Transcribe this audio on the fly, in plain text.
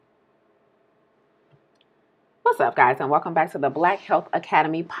What's up, guys, and welcome back to the Black Health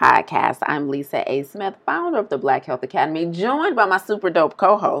Academy podcast. I'm Lisa A. Smith, founder of the Black Health Academy, joined by my super dope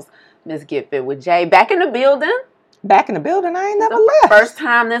co-host, Ms. Get Fit with Jay, back in the building. Back in the building, I ain't never left. First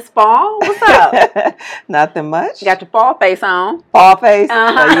time this fall. What's up? Nothing much. You got your fall face on. Fall face.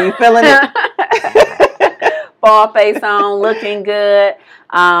 Are you feeling it? Fall face on, looking good.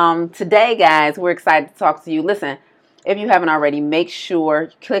 Today, guys, we're excited to talk to you. Listen, if you haven't already, make sure you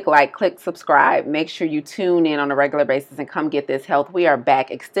click like, click subscribe. Make sure you tune in on a regular basis and come get this health. We are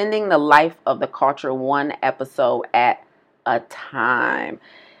back, extending the life of the culture one episode at a time.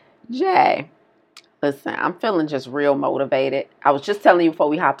 Jay, listen, I'm feeling just real motivated. I was just telling you before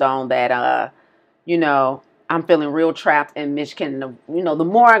we hopped on that, I'm feeling real trapped in Michigan. The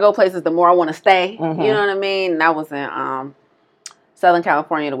more I go places, the more I want to stay. Mm-hmm. You know what I mean? And I was in Southern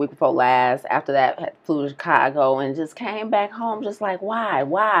California the week before last. After that, flew to Chicago and just came back home just like, why?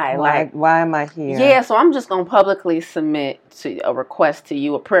 Why am I here? Yeah, so I'm just going to publicly submit to a request to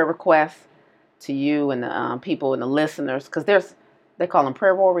you, a prayer request to you and the people and the listeners, because they call them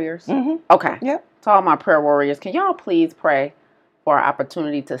prayer warriors. Mm-hmm. Okay. Yep. To all my prayer warriors, can y'all please pray for our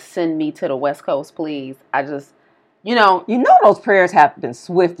opportunity to send me to the West Coast, please? I just, those prayers happen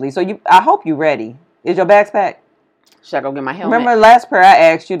swiftly. So I hope you're ready. Is your bags packed? Should I go get my helmet? Remember the last prayer I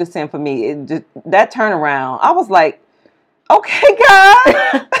asked you to send for me? That turnaround, I was like, okay,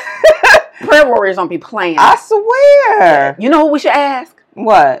 God. Prayer warriors don't be playing. I swear. You know what we should ask?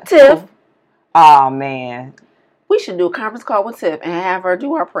 What? Tiff. Oh, man. We should do a conference call with Tiff and have her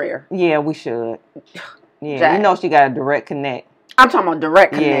do our prayer. Yeah, we should. Yeah, Jack. She got a direct connect. I'm talking about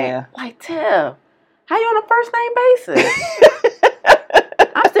direct connect. Yeah. Like, Tiff, how you on a first name basis?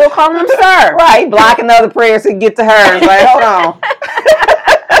 I'm still calling him sir. Right, blocking other prayers to get to hers. Like, hold on.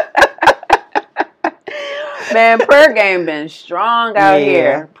 Man, prayer game been strong out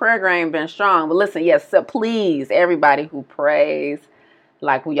here. Prayer game been strong. But listen, yes, so please, everybody who prays,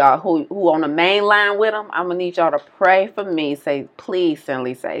 like who on the main line with them, I'm going to need y'all to pray for me. Say, please send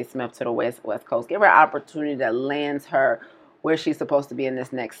Lisa A. Smith to the West Coast. Give her an opportunity that lands her where she's supposed to be in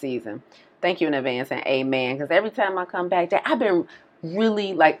this next season. Thank you in advance and amen. Because every time I come back, I've been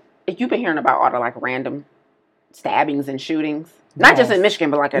really you've been hearing about all the random stabbings and shootings. Not just in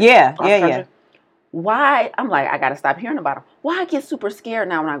Michigan, but yeah. Why? I'm like, I got to stop hearing about them. Why I get super scared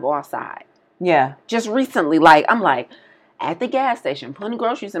now when I go outside? Yeah. Just recently, I'm at the gas station, putting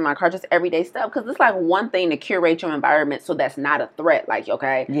groceries in my car, just everyday stuff. Because it's one thing to curate your environment so that's not a threat.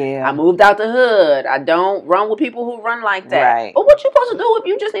 I moved out the hood. I don't run with people who run like that. Right. But what you supposed to do if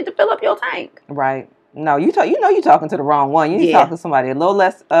you just need to fill up your tank? Right. No, you're talking to the wrong one. You need to talk to somebody a little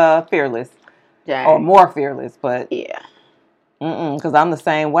less fearless. Dang. Or more fearless. But yeah. Because I'm the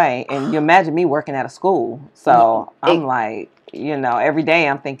same way. And you imagine me working at a school. So I'm every day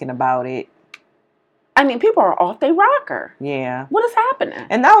I'm thinking about it. I mean, people are off their rocker. Yeah. What is happening?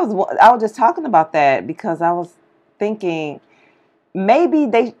 And I was just talking about that because I was thinking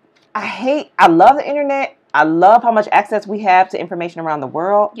maybe I love the internet. I love how much access we have to information around the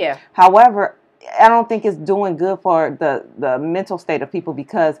world. Yeah. However, I don't think it's doing good for the mental state of people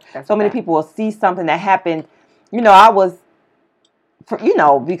because many people will see something that happened. Because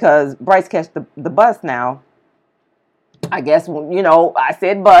Bryce catch the bus now. I guess, I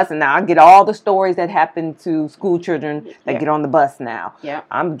said bus, and now I get all the stories that happen to school children that get on the bus now. Yeah.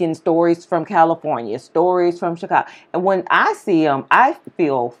 I'm getting stories from California, stories from Chicago. And when I see them, I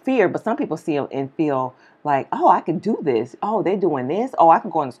feel fear, but some people see them and feel like, oh, I can do this. Oh, they're doing this. Oh, I can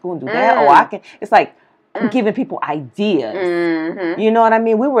go into school and do that. Oh, I can. It's like giving people ideas. Mm-hmm. You know what I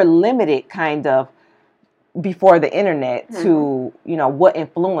mean? We were limited kind of before the internet to, what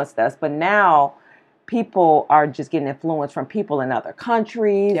influenced us. But now people are just getting influenced from people in other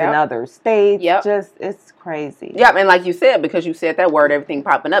countries and other states. Yep. It's crazy. Yeah, and like you said, because you said that word, everything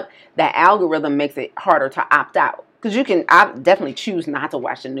popping up, that algorithm makes it harder to opt out. Because I definitely choose not to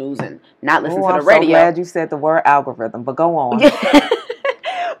watch the news and not listen to the radio. I'm so glad you said the word algorithm, but go on.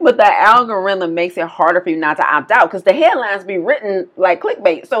 But the algorithm makes it harder for you not to opt out because the headlines be written like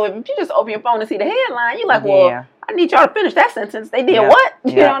clickbait. So if you just open your phone and see the headline, you're like, well, I need y'all to finish that sentence. They did what?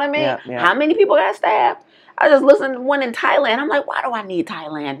 You know what I mean? How many people got stabbed? I just listened to one in Thailand. I'm like, why do I need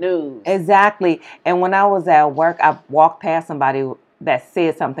Thailand news? Exactly. And when I was at work, I walked past somebody that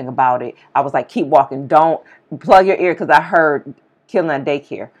said something about it. I was like, keep walking. Don't plug your ear because I heard killing a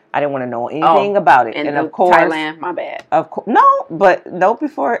daycare. I didn't want to know anything about it. And of course, Thailand, my bad. Of course, no,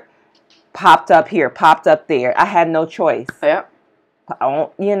 before it popped up here, popped up there. I had no choice. Yep.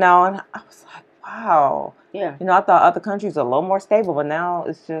 And I was like, wow. Yeah. I thought other countries are a little more stable, but now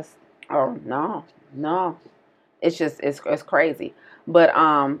it's just. Oh, no. It's just, it's crazy. But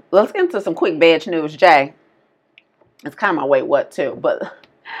let's get into some quick veg news, Jay. It's kind of my wait what too. But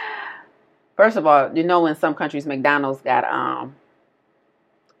first of all, you know, in some countries, McDonald's got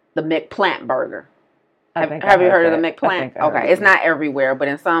the McPlant burger. Have you heard of the McPlant? Okay, it's not everywhere, but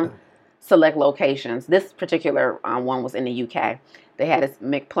in some select locations. This particular one was in the UK. They had this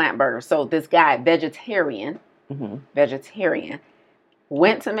McPlant burger. So this guy, vegetarian,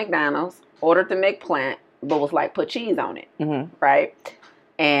 went to McDonald's, ordered the McPlant, but was like, put cheese on it, right?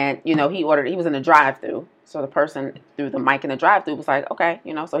 And, you know, he was in the drive-thru. So the person through the mic in the drive-thru was like, okay,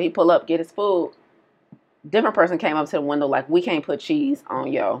 you know, so he pull up, get his food. Different person came up to the window like, we can't put cheese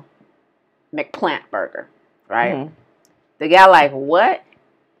on your McPlant burger, right? The guy like, what?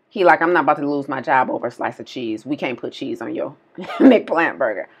 He like, I'm not about to lose my job over a slice of cheese. We can't put cheese on your McPlant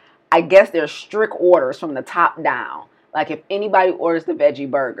burger. I guess there's strict orders from the top down. Like if anybody orders the veggie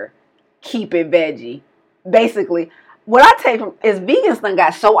burger, keep it veggie. Basically, what I take from is vegans done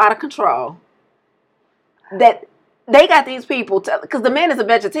got so out of control that they got these people because the man is a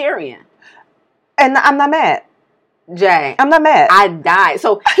vegetarian. And I'm not mad. Jay, I'm not mad. I died.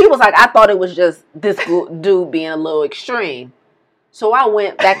 So he was like, I thought it was just this dude being a little extreme. So I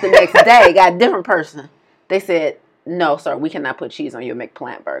went back the next day, got a different person. They said, no, sir, we cannot put cheese on your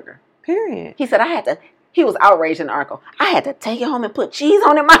McPlant burger. Period. He said, he was outraged in the article. I had to take it home and put cheese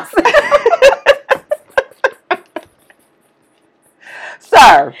on it myself.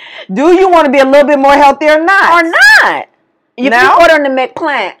 Sir, do you want to be a little bit more healthy or not? Or not? If you ordering the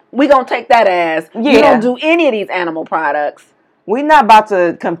McPlant, we going to take that as, you don't do any of these animal products. We're not about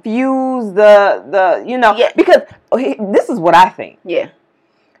to confuse the you know, because this is what I think. Yeah.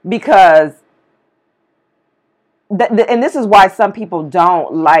 Because, and this is why some people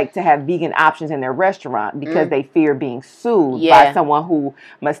don't like to have vegan options in their restaurant because they fear being sued by someone who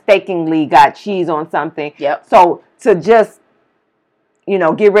mistakenly got cheese on something. Yep. So to just, you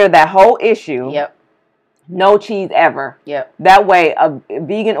know, get rid of that whole issue. Yep. No cheese ever. Yep. That way, a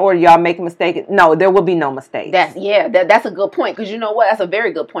vegan order, y'all make a mistake. No, there will be no mistakes. That's a good point. Because you know what? That's a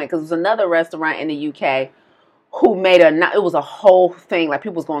very good point. Because there's another restaurant in the UK who made it was a whole thing. Like,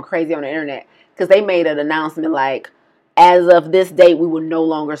 people was going crazy on the internet. Because they made an announcement like, as of this date, we will no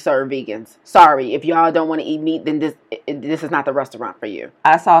longer serve vegans. Sorry, if y'all don't want to eat meat, then this is not the restaurant for you.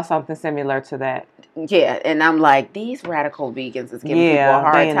 I saw something similar to that. Yeah, and I'm like, these radical vegans is giving people a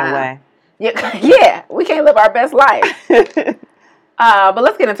hard time. Yeah, we can't live our best life. But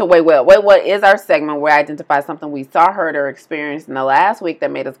let's get into Wait What. Wait What is our segment where I identify something we saw, heard, or experienced in the last week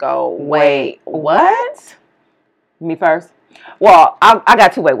that made us go, wait, what? Me first? Well, I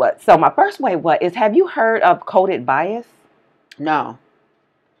got two Wait What. So my first Wait What is, have you heard of coded bias? No.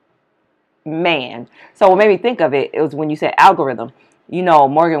 Man. So what made me think of it was when you said algorithm. You know,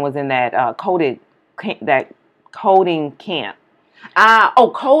 Morgan was in that coding camp.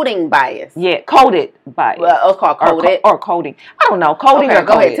 Coding bias. Yeah, coded bias. Well, it's called coded. Or coding. I don't know. Coding or coded.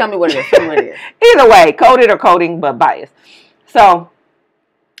 Go ahead. Tell me what it is. Either way, coded or coding, but bias. So,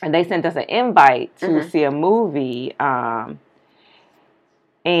 and they sent us an invite to see a movie.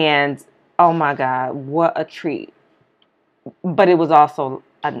 And, oh my God, what a treat. But it was also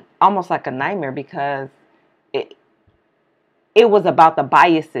almost like a nightmare because it was about the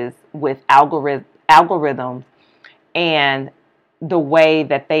biases with algorithms and the way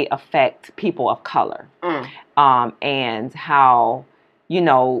that they affect people of color, and how, you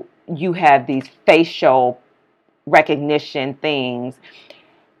know, you have these facial recognition things.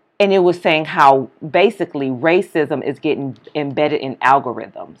 And it was saying how basically racism is getting embedded in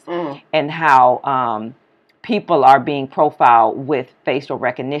algorithms and how people are being profiled with facial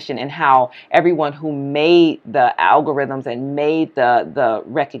recognition, and how everyone who made the algorithms and made the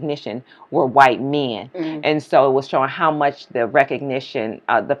recognition were white men. And so it was showing how much the recognition,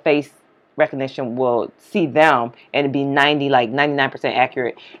 the face recognition will see them and it'd be 99%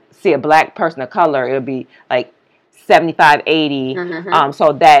 accurate. See a black person of color, it'll be like 75, 80.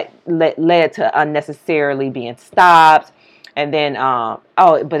 So that led to unnecessarily being stopped. And then,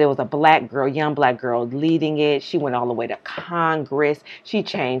 but it was a black girl, young black girl leading it. She went all the way to Congress. She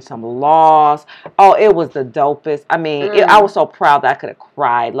changed some laws. Oh, it was the dopest. I mean, I was so proud that I could have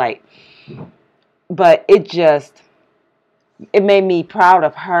cried. But it made me proud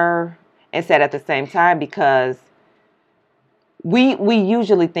of her and sad at the same time, because we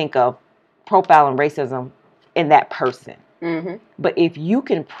usually think of profiling racism in that person. But if you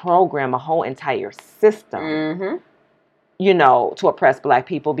can program a whole entire system, you know, to oppress black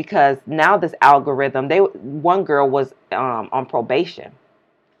people, because now this algorithm, one girl was on probation.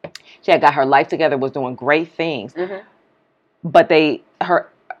 She had got her life together, was doing great things. But I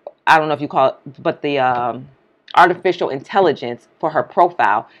don't know if you call it, but the artificial intelligence for her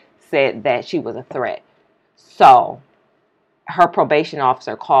profile said that she was a threat. So her probation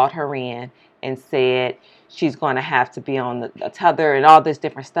officer called her in and said she's going to have to be on the tether and all this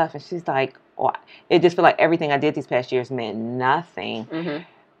different stuff. And she's like, oh, it just felt like everything I did these past years meant nothing. Mm-hmm.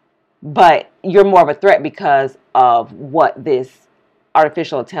 But you're more of a threat because of what this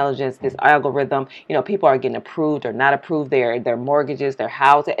artificial intelligence, this algorithm, people are getting approved or not approved, their mortgages, their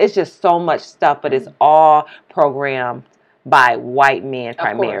houses. It's just so much stuff, but it's all programmed by white men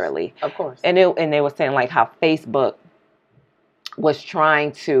primarily. Of course. And they were saying like how Facebook was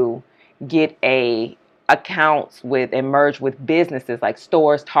trying to get accounts with and merge with businesses like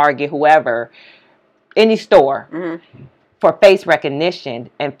stores, Target, whoever, any store. Mm-hmm. For face recognition,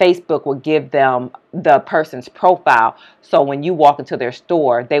 and Facebook will give them the person's profile. So when you walk into their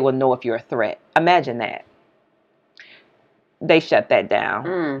store, they will know if you're a threat. Imagine that. They shut that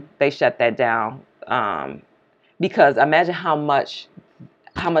down. They shut that down because imagine how much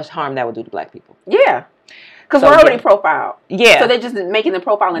harm that would do to black people. Yeah. Because we're already profiled. Yeah. So they're just making the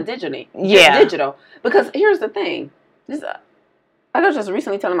profiling digital. Yeah. Digital. Because here's the thing. I was just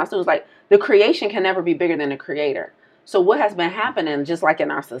recently telling my students, like, the creation can never be bigger than the creator. So what has been happening, just like in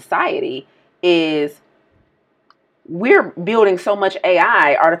our society, is we're building so much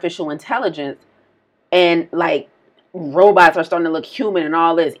AI, artificial intelligence, and like robots are starting to look human and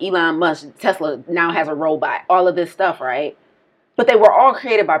all this. Elon Musk, Tesla now has a robot, all of this stuff, right? But they were all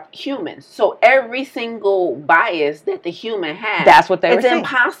created by humans. So every single bias that the human has, that's what they were saying. It's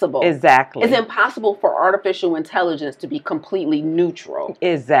impossible. Exactly. It's impossible for artificial intelligence to be completely neutral.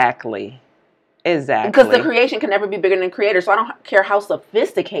 Exactly. Because the creation can never be bigger than the creator. So I don't care how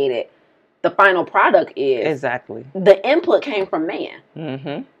sophisticated the final product is. Exactly. The input came from man.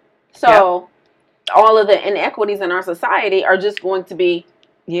 Mm-hmm. So all of the inequities in our society are just going to be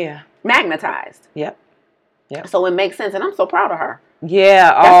magnetized. Yep. So it makes sense. And I'm so proud of her.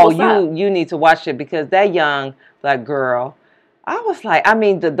 Yeah. You need to watch it because that young black girl, I was like, I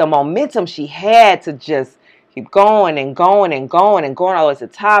mean, the momentum she had to just keep going and going and going and going all the way to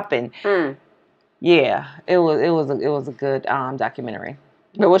the top. And yeah, it was a good documentary.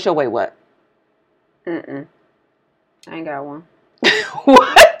 But what's your what? I ain't got one.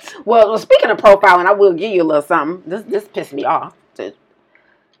 What? Well, speaking of profiling, I will give you a little something. This pissed me off.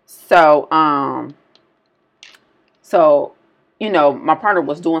 So my partner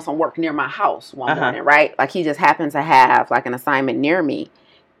was doing some work near my house one morning, right? Like he just happened to have like an assignment near me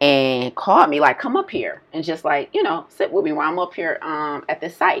and called me like, come up here and just like, sit with me while I'm up here at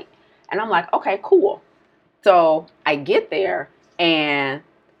this site. And I'm like, okay, cool. So I get there and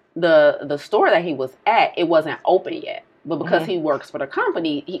the store that he was at, it wasn't open yet. But because he works for the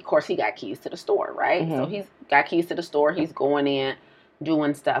company, he got keys to the store, right? So he's got keys to the store. He's going in,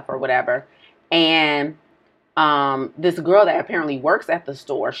 doing stuff or whatever. And this girl that apparently works at the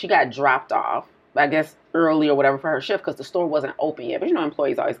store, she got dropped off, I guess, early or whatever for her shift because the store wasn't open yet. But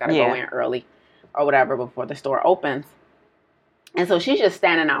employees always got to go in early or whatever before the store opens. And so she's just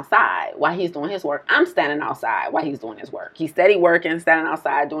standing outside while he's doing his work. I'm standing outside while he's doing his work. He's steady working, standing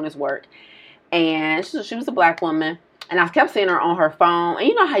outside doing his work. And she was a black woman. And I kept seeing her on her phone. And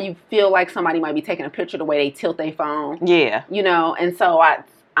you know how you feel like somebody might be taking a picture the way they tilt their phone? Yeah. And so I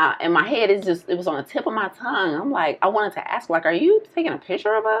in my head, it was on the tip of my tongue. I'm like, I wanted to ask, like, are you taking a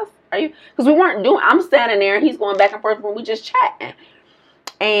picture of us? Are you? Because we weren't doing, I'm standing there and he's going back and forth when we just chatting.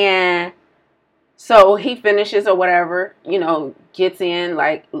 And so he finishes or whatever, gets in,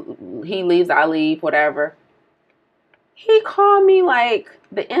 like, he leaves, I leave, whatever. He called me, like,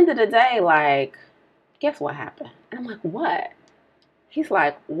 the end of the day, like, guess what happened? And I'm like, what? He's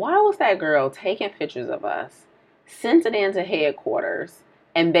like, why was that girl taking pictures of us, sent it into headquarters,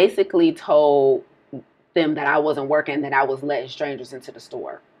 and basically told them that I wasn't working, that I was letting strangers into the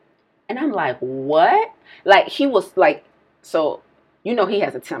store? And I'm like, what? Like, he was like, so, he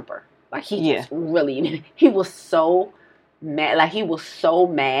has a temper. Like, he just really, he was so mad. Like, he was so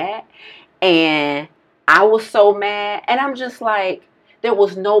mad. And I was so mad. And I'm just like, there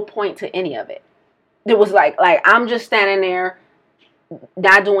was no point to any of it. There was like I'm just standing there,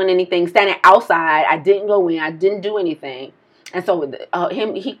 not doing anything, standing outside. I didn't go in. I didn't do anything. And so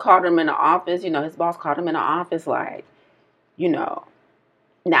he called him in the office. His boss called him in the office like,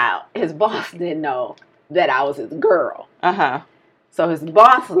 now his boss didn't know that I was his girl. So his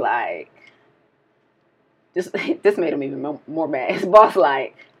boss like, this made him even more mad. His boss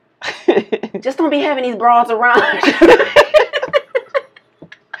like, just don't be having these broads around.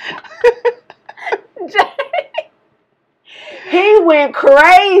 He went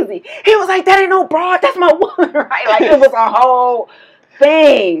crazy. He was like, that ain't no broad, that's my woman, right? Like, it was a whole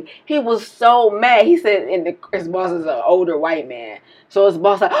thing. He was so mad. He said, and his boss is an older white man. So his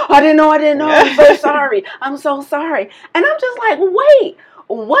boss like, I didn't know. I'm so sorry. I'm so sorry. And I'm just like, wait,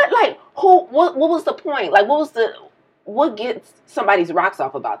 what? Like, what was the point? Like, what gets somebody's rocks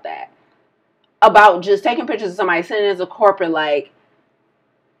off about that? About just taking pictures of somebody, sending it as a corporate, like,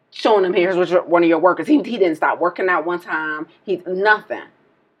 showing them, here's one of your workers. He didn't stop working out one time. Nothing.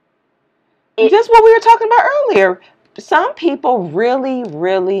 Just what we were talking about earlier. Some people really,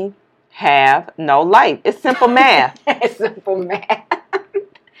 really have no life. It's simple math. It's simple math.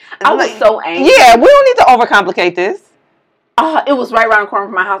 I was so angry. Yeah, we don't need to overcomplicate this. Oh, it was right around the corner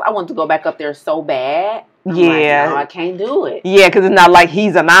from my house. I wanted to go back up there so bad. I'm like, no, I can't do it. Yeah, because it's not like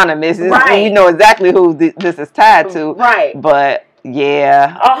he's anonymous. Right. You know exactly who this is tied to. Right. But,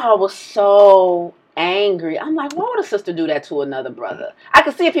 yeah. Oh, I was so angry. I'm like, why would a sister do that to another brother? I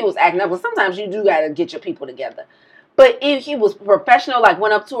could see if he was acting up, but sometimes you do got to get your people together. But if he was professional, like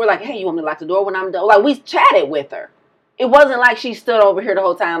went up to her, like, hey, you want me to lock the door when I'm done? Like, we chatted with her. It wasn't like she stood over here the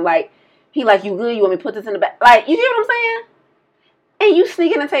whole time, like, he like, you good? You want me to put this in the back? Like, you get what I'm saying? And you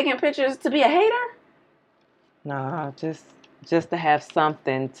sneaking and taking pictures to be a hater? No, just to have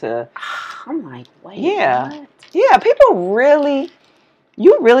something to. I'm like, wait. Yeah. What? Yeah, people really.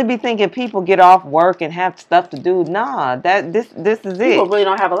 You really be thinking people get off work and have stuff to do? Nah, this is it. People really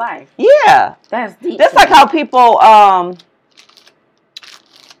don't have a life. Yeah, that's deep. That's like how people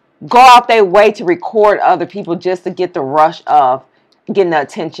go out their way to record other people just to get the rush of getting the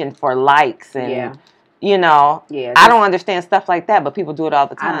attention for likes and you know. Yeah, I don't understand stuff like that, but people do it all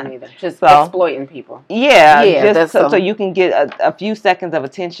the time. I don't either. Just exploiting people. Yeah, just so you can get a few seconds of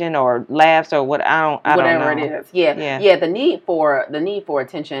attention or laughs or what. I don't know. Whatever it is. Yeah. The need for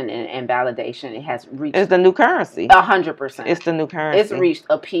attention and validation, it has reached. It's the new currency. 100%. It's the new currency. It's reached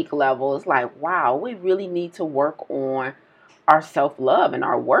a peak level. It's like, wow, we really need to work on our self-love and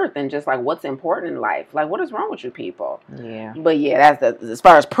our worth and just like what's important in life. Like, what is wrong with you people? Yeah. But yeah, that's as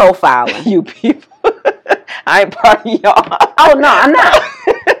far as profiling. You people. I ain't part of y'all. Oh no, I'm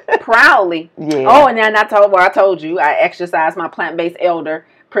not. Proudly. Yeah. Oh, and then I told you I exercised my plant-based elder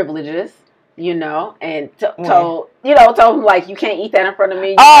privileges, you know, and told him like you can't eat that in front of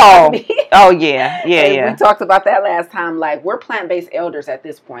me. Oh yeah. We talked about that last time. Like, we're plant-based elders at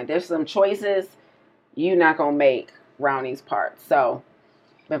this point. There's some choices you're not gonna make around these parts. So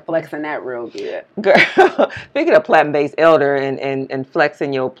been flexing that real good. Girl, speaking of plant-based elder and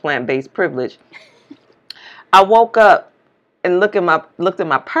flexing your plant-based privilege, I woke up and looked at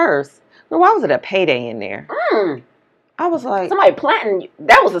my purse. Girl, why was it a payday in there? I was like, somebody planting.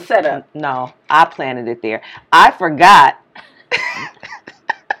 That was a setup. No, I planted it there. I forgot.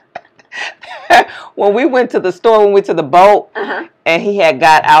 When we went to the store, when we went to the boat, and he had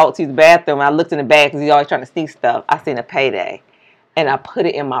got out to the bathroom, I looked in the bag because he's always trying to sneak stuff. I seen a payday, and I put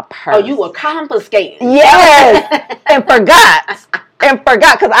it in my purse. Oh, you were confiscating. Yes, and forgot.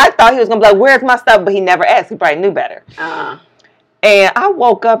 Because I thought he was going to be like, where's my stuff? But he never asked. He probably knew better. And I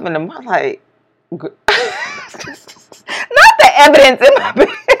woke up and I'm like, not the evidence in my bed.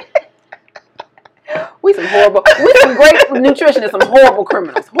 We some great nutritionists, some horrible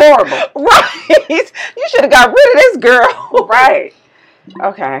criminals. Horrible. Right. You should have got rid of this girl. Right.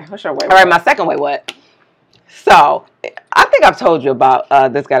 Okay. What's your way? All right, my second way what? So, I think I've told you about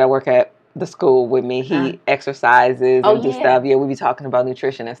this guy that work at the school with me. He exercises and do stuff. Yeah, we be talking about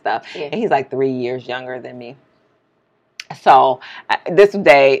nutrition and stuff. Yeah. And he's like 3 years younger than me. So this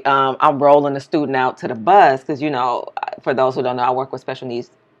day, I'm rolling a student out to the bus because, you know, for those who don't know, I work with special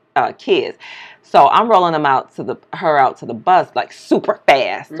needs kids. So I'm rolling them out to her out to the bus like super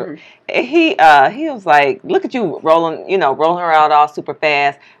fast. And he was like, "Look at you rolling her out all super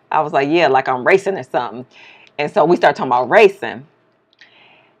fast." I was like, "Yeah, like I'm racing or something." And so we started talking about racing.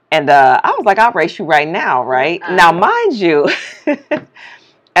 And I was like, I'll race you right now, right? Now, mind you,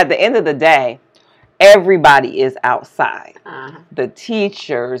 at the end of the day, everybody is outside. The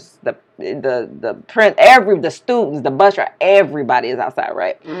teachers, the students, the bus driver, everybody is outside,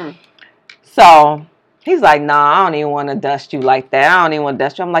 right? So he's like, nah, I don't even want to dust you like that. I don't even want to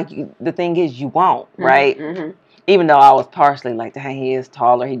dust you. I'm like, the thing is, you won't, right? Even though I was partially like, dang, he is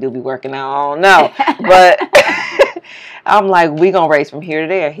taller. He do be working out. I don't know. But I'm like, we going to race from here to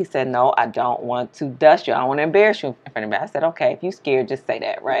there. He said, no, I don't want to dust you. I don't want to embarrass you in front of me. I said, okay, if you scared, just say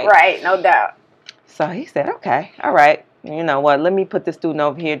that, right? Right, no doubt. So he said, okay, all right. You know what? Let me put the student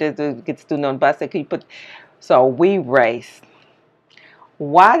over here to get the student on the bus. I said, can you put... So we raced.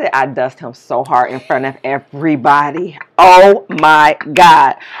 Why did I dust him so hard in front of everybody? Oh my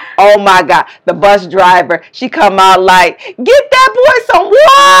God. Oh my God. The bus driver, she come out like, get that boy some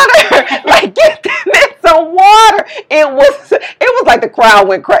water. Like, get that man some water. It was like the crowd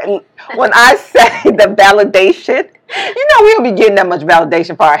went crazy when I say the validation. You know, we don't be getting that much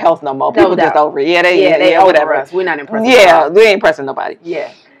validation for our health no more. People just over it. Yeah, they over whatever. Us. We're not impressing. Yeah, we ain't impressing nobody.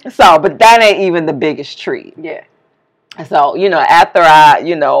 Yeah. So, but that ain't even the biggest treat. Yeah. So, after I,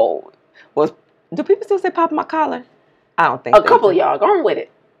 do people still say pop my collar? I don't think a couple of y'all. Go on with it.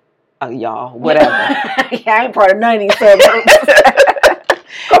 Y'all, whatever. Yeah, I ain't part of none of these subgroups.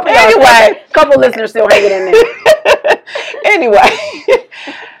 Couple listeners still hanging in there. Anyway,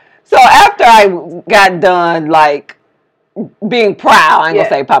 so after I got done, like, being proud, I ain't gonna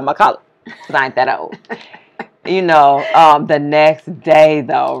say pop my collar, because I ain't that old. The next day,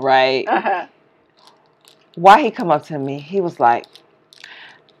 though, right? Uh-huh. Why he come up to me, he was like,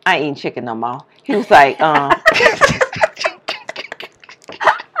 I ain't eating chicken no more. He was like,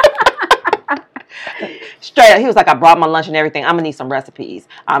 straight up, he was like, I brought my lunch and everything. I'm gonna need some recipes.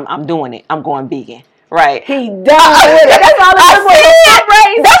 I'm doing it. I'm going vegan. Right. He done with it. That's all it was.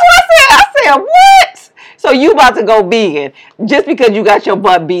 That's what I said. I said, what? So you about to go vegan just because you got your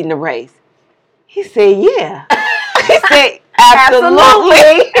butt beat in the race? He said, yeah. He said,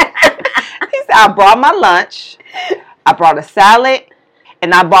 absolutely. He said, I brought my lunch. I brought a salad.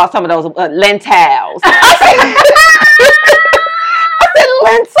 And I bought some of those lentils. I said,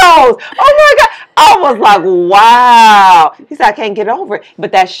 lentils. Oh my God. I was like, wow. He said, I can't get over it.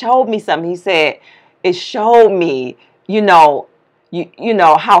 But that showed me something. He said, it showed me, how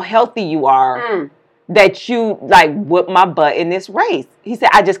healthy you are, that you like whipped my butt in this race. He said,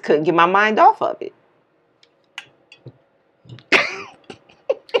 I just couldn't get my mind off of it.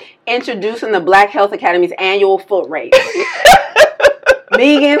 Introducing the Black Health Academy's annual foot race.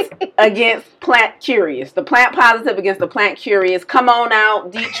 Vegans against plant curious. The plant positive against the plant curious. Come on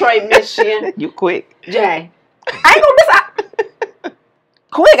out, Detroit, Michigan. You quick. Jay. I ain't gonna miss out.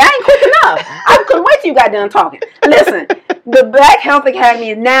 Quick. I ain't quick enough. I couldn't wait till you got done talking. Listen, the Black Health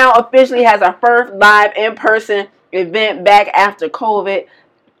Academy now officially has our first live in-person event back after COVID.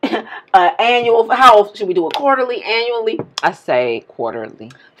 Annual. How should we do it? Quarterly? Annually? I say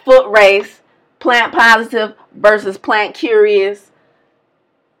quarterly. Foot race. Plant positive versus plant curious.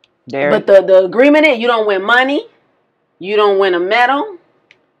 But the agreement is you don't win money, you don't win a medal,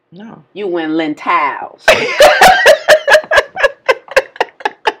 no, you win lentils.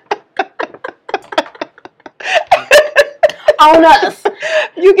 On us.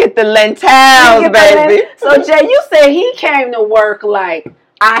 You get the lentils, baby. So Jay, you said he came to work like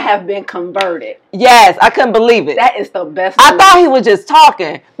I have been converted. Yes, I couldn't believe it. That is the best. I thought he was just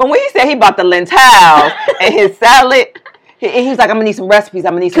talking, but when he said he bought the lentils and his salad. He was like, I'm going to need some recipes.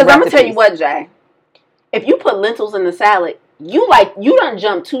 I'm going to tell you what, Jay. If you put lentils in the salad, you done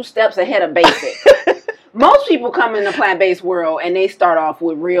jump 2 steps ahead of basic. Most people come in the plant-based world and they start off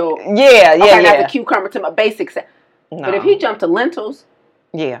with real... I got the cucumber to my basic salad. No. But if he jumped to lentils...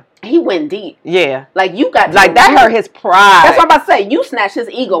 Yeah. He went deep. Yeah. Like, you got... Like, that hurt his pride. That's what I'm about to say. You snatched his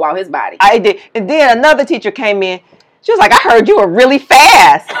ego out his body. I did. And then another teacher came in. She was like, I heard you were really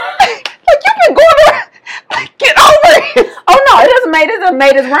fast. Like, you've been going around... Get over it. Oh no, it just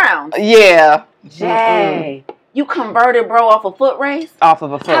made his rounds. Yeah. Jay, you converted bro off a foot race? Off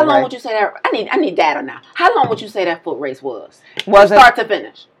of a foot race. How long would you say that? I need data now. How long would you say that foot race was? Was it start to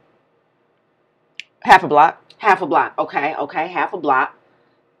finish? Half a block. Half a block. Okay, half a block.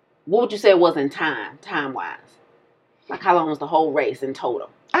 What would you say it was in time wise? Like how long was the whole race in total?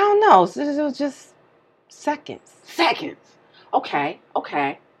 I don't know. It was just seconds. Seconds. Okay.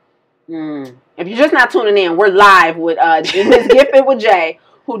 If you're just not tuning in, we're live with Ms. Gifford with Jay,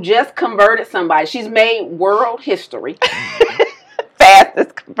 who just converted somebody. She's made world history.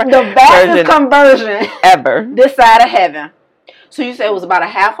 Fastest conversion. The fastest conversion ever. This side of heaven. So you said it was about a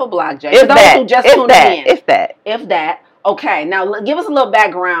half a block, Jay. If those that, who just if tuned that, in. If that. Okay, now give us a little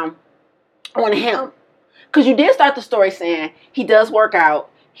background on him. Because you did start the story saying he does work out.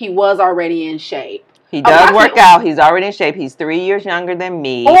 He was already in shape. He does work out. He's already in shape. He's 3 years younger than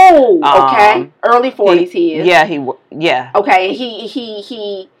me. Oh, okay. Early 40s he is. Yeah. Okay,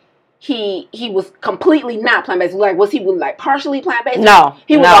 he was completely not plant-based. Like, was he like partially plant-based? No.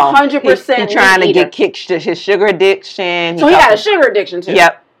 He was 100% He's trying to get kicked to his sugar addiction. So he had a sugar addiction too?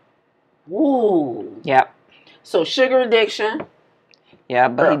 Yep. Ooh. Yep. So sugar addiction. Yeah,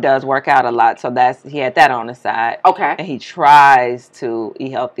 but he does work out a lot. So he had that on the side. Okay. And he tries to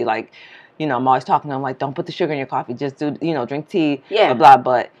eat healthy. Like, I'm always talking to him like, don't put the sugar in your coffee. Just do, drink tea. Yeah. Blah, blah.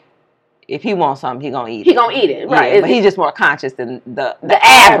 But if he wants something, he gonna eat it. He gonna eat it, right? Yeah, but he's just more conscious than the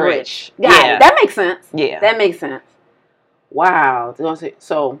average. Yeah, that makes sense. Yeah, that makes sense. Wow.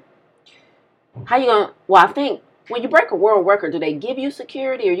 So, how you gonna? Well, I think when you break a world record, do they give you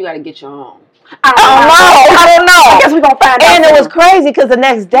security, or you got to get your own? I don't know. I guess we're gonna find out. And it was crazy because the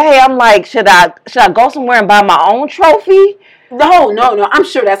next day I'm like, should I go somewhere and buy my own trophy? No. I'm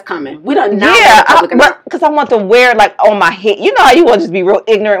sure that's coming. We don't know. Yeah, because I want to wear it like on my head. You know how you want to just be real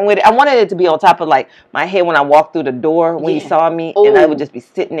ignorant with it. I wanted it to be on top of like my head when I walked through the door when you saw me, and I would just be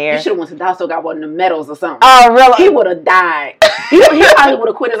sitting there. You should have went to Dawson, got one of the medals or something. Oh, really? He would have died. He probably would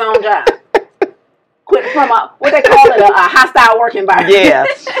have quit his own job. Quit from what they call it, a hostile work environment. Yeah,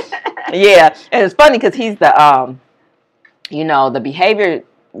 yeah. And it's funny because he's the the behavior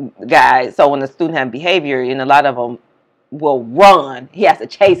guy. So when the student has behavior, and a lot of them will run, he has to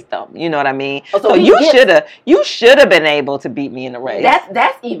chase them. You know what I mean? Oh, so you should have been able to beat me in the race.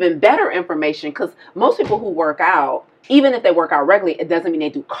 That's even better information because most people who work out, even if they work out regularly, it doesn't mean they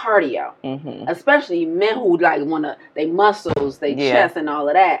do cardio. Mm-hmm. Especially men who like they muscles, they chest, and all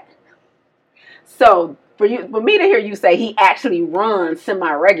of that. So for me to hear you say he actually runs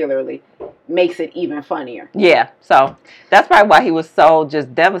semi-regularly makes it even funnier. Yeah, so that's probably why he was so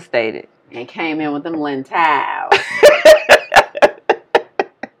just devastated. And came in with them lentils.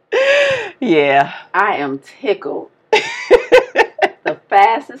 Yeah. I am tickled. The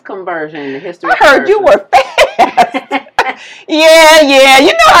fastest conversion in the history of I heard you were fast. Yeah.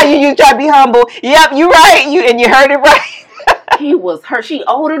 You know how you try to be humble. Yep, you're right. You heard it right. He was her. She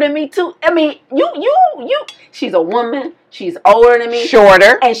older than me too. I mean, you. She's a woman. She's older than me.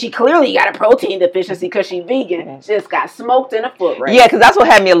 Shorter. And she clearly got a protein deficiency because she's vegan. She just got smoked in the foot race. Yeah, because that's what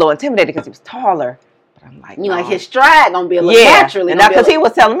had me a little intimidated because he was taller. But I'm like, like his stride gonna be a little naturally. And now because he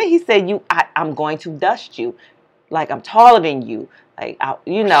was telling me, he said, I'm going to dust you. Like I'm taller than you. Like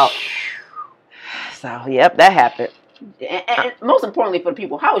So yep, that happened. And most importantly for the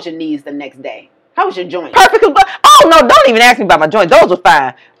people, how was your knees the next day? How was your joints? Perfect. Oh, no, don't even ask me about my joints. Those were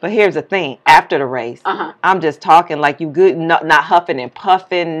fine. But here's the thing. After the race, I'm just talking like you good, not huffing and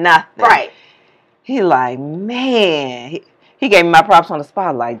puffing, nothing. Right. He like, man. He gave me my props on the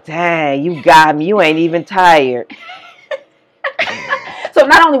spot. Like, dang, you got me. You ain't even tired. So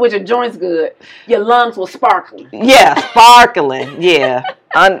not only was your joints good, your lungs were sparkling. Yeah, sparkling. Yeah.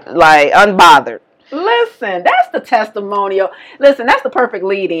 Unbothered. Listen, that's the testimonial. Listen, that's the perfect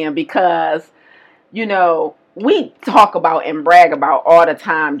lead in because we talk about and brag about all the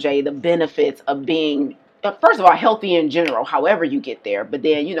time, Jay, the benefits of being, first of all, healthy in general, however you get there. But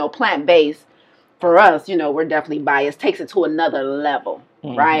then, plant-based, for us, we're definitely biased, takes it to another level,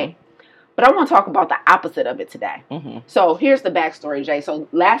 right? But I want to talk about the opposite of it today. Mm-hmm. So here's the backstory, Jay. So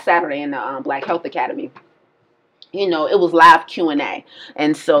last Saturday in the Black Health Academy, it was live Q&A.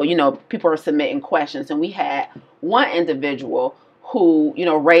 And so, people are submitting questions. And we had one individual who,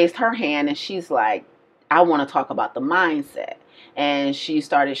 raised her hand and she's like, I want to talk about the mindset. And she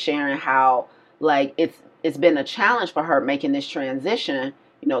started sharing how like it's been a challenge for her making this transition,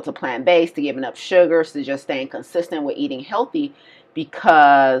 to plant-based, to giving up sugars, to just staying consistent with eating healthy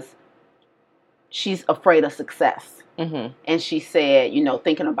because she's afraid of success. Mm-hmm. And she said,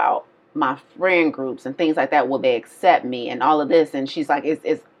 thinking about my friend groups and things like that, will they accept me and all of this? And she's like,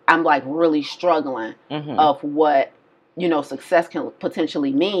 I'm like really struggling of what, success can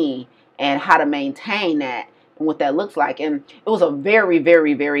potentially mean and how to maintain that and what that looks like. And it was a very,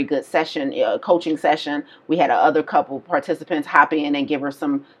 very, very good session, coaching session. We had other couple participants hop in and give her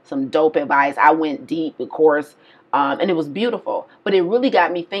some dope advice. I went deep, of course, and it was beautiful. But it really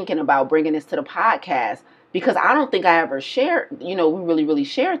got me thinking about bringing this to the podcast because I don't think I ever shared, we really, really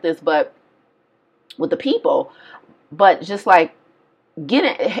shared this, but with the people, but just like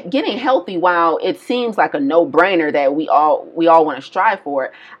getting healthy, while it seems like a no-brainer that we all want to strive for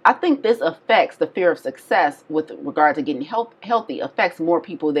it, I think this affects the fear of success with regard to getting healthy, affects more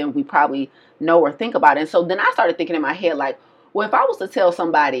people than we probably know or think about. And so then I started thinking in my head, like, well, if I was to tell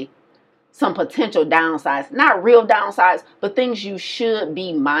somebody some potential downsides, not real downsides, but things you should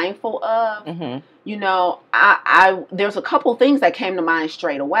be mindful of, I there's a couple things that came to mind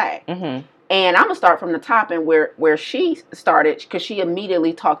straight away. Mm-hmm. And I'm going to start from the top and where she started, because she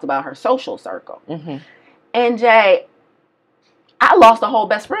immediately talked about her social circle. Mm-hmm. And Jay, I lost a whole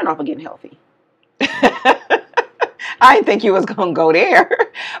best friend off of getting healthy. I didn't think you was going to go there.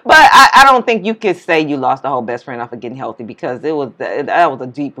 But I don't think you could say you lost a whole best friend off of getting healthy because that was a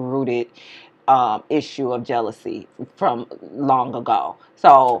deep-rooted issue of jealousy from long ago.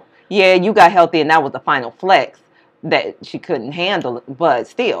 So, yeah, you got healthy and that was the final flex that she couldn't handle, but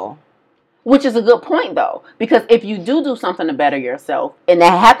still. Which is a good point, though, because if you do something to better yourself, and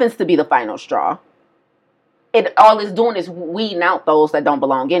that happens to be the final straw, all it's doing is weeding out those that don't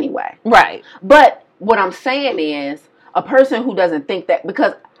belong anyway. Right. But what I'm saying is, a person who doesn't think that,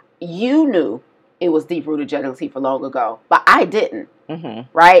 because you knew it was deep-rooted jealousy for long ago, but I didn't,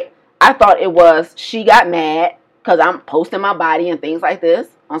 right? I thought it was she got mad because I'm posting my body and things like this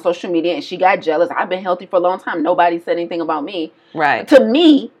on social media, and she got jealous. I've been healthy for a long time. Nobody said anything about me. Right. To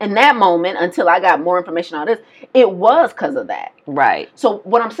me, in that moment, until I got more information on this, it was because of that. Right. So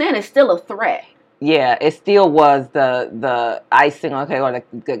what I'm saying is still a threat. Yeah, it still was the icing, okay, or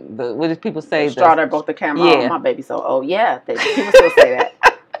the what did people say? The straw that broke the camel. Yeah. Oh, my baby's so old. Yeah, people still say that.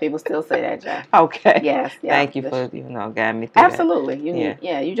 People still say that, Jack. Okay. Yes. Yeah. Thank you for guiding me through Absolutely.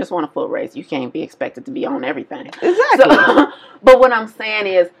 that. You just want a foot race. You can't be expected to be on everything. Exactly. So, but what I'm saying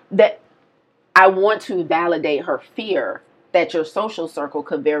is that I want to validate her fear that your social circle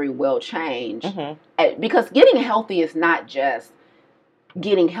could very well change. Mm-hmm. Because getting healthy is not just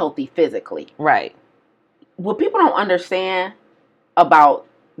getting healthy physically. Right. What people don't understand about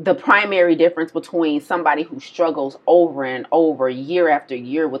the primary difference between somebody who struggles over and over year after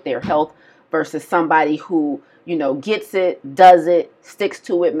year with their health versus somebody who, gets it, does it, sticks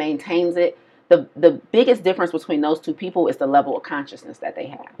to it, maintains it. The biggest difference between those two people is the level of consciousness that they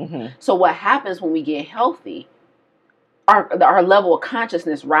have. Mm-hmm. So what happens when we get healthy, our level of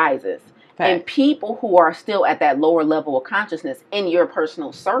consciousness rises. Okay. And people who are still at that lower level of consciousness in your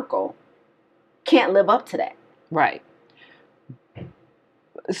personal circle can't live up to that. Right.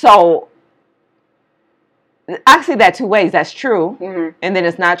 So I see that two ways. That's true. Mm-hmm. And then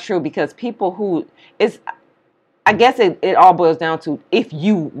it's not true because people who I guess it all boils down to if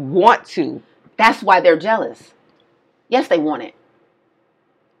you want to. That's why they're jealous. Yes, they want it.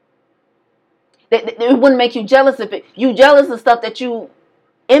 It wouldn't make you jealous if you jealous of stuff that you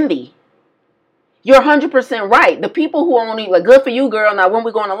envy. You're 100% right. The people who are only like, good for you, girl. Now, when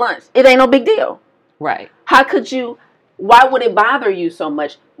we going to lunch, it ain't no big deal. Right. How could you? Why would it bother you so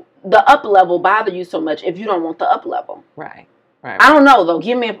much? The up level bother you so much if you don't want the up level. Right. Right. I don't know though.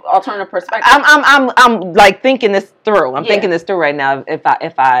 Give me an alternative perspective. I'm like thinking this through. I'm thinking this through right now. If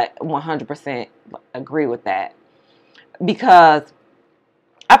I 100% agree with that, because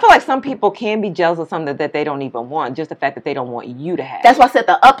I feel like some people can be jealous of something that they don't even want, just the fact that they don't want you to have. That's why I said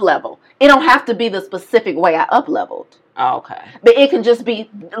the up level. It don't have to be the specific way I up leveled. Oh, okay. But it can just be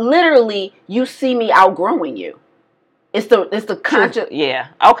literally you see me outgrowing you. It's the conscious. Yeah.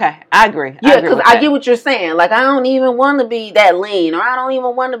 Okay. I agree. Yeah, because I get what you're saying. Like, I don't even want to be that lean, or I don't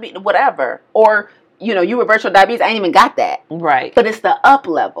even want to be whatever. Or, you reverse your diabetes. I ain't even got that. Right. But it's the up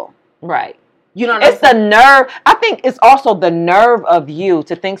level. Right. You know what It's the nerve. I think it's also the nerve of you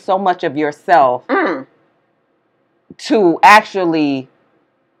to think so much of yourself to actually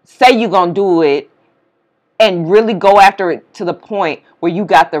say you're going to do it and really go after it to the point where you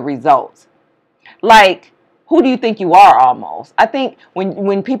got the results. Like, who do you think you are almost? I think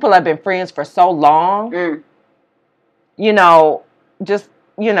when people have been friends for so long, I don't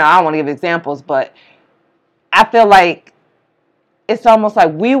want to give examples, but I feel like it's almost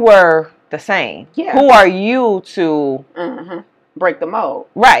like we were the same. Yeah. Who are you to break the mold?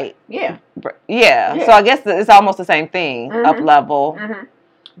 Right. Yeah. Yeah. So I guess it's almost the same thing. Up level. Mm-hmm.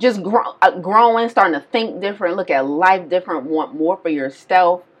 Just growing, starting to think different, look at life different, want more for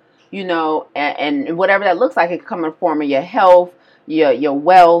yourself. And whatever that looks like, it can come in the form of your health, your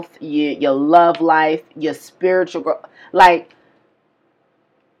wealth, your love life, your spiritual growth. Like,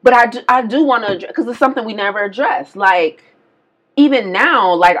 but I do want to, because it's something we never address. Like, even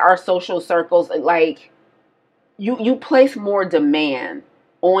now, like our social circles, like you place more demand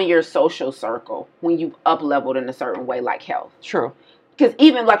on your social circle when you've up leveled in a certain way, like health. True. Because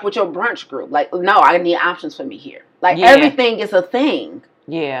even like with your brunch group, like, no, I need options for me here. Like everything is a thing.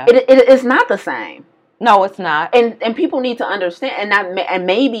 Yeah, it's not the same. No, it's not. And people need to understand, and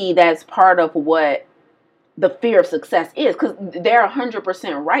maybe that's part of what the fear of success is, because they're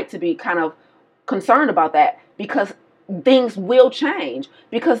 100% right to be kind of concerned about that, because things will change,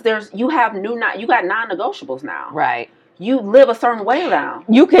 because you got non-negotiables now. Right. You live a certain way now.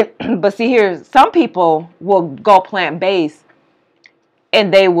 You can, but see here, some people will go plant-based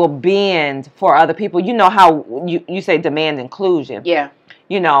and they will bend for other people. You know how you say demand inclusion. Yeah.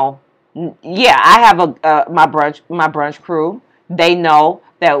 I have my brunch crew. They know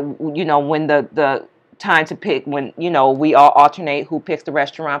that, when the time to pick, when, we all alternate who picks the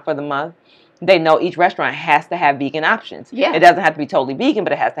restaurant for the month. They know each restaurant has to have vegan options. Yeah. It doesn't have to be totally vegan,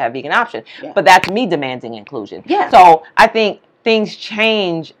 but it has to have vegan options. Yeah. But that's me demanding inclusion. Yeah. So I think things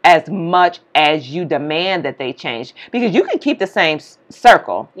change as much as you demand that they change, because you can keep the same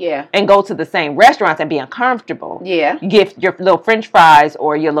circle and go to the same restaurants and be uncomfortable. Yeah. You get your little French fries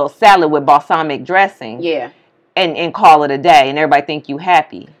or your little salad with balsamic dressing. Yeah. And call it a day, and everybody think you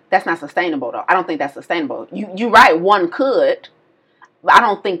happy. That's not sustainable, though. I don't think that's sustainable. You're right, one could, but I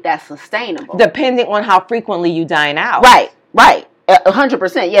don't think that's sustainable. Depending on how frequently you dine out. Right.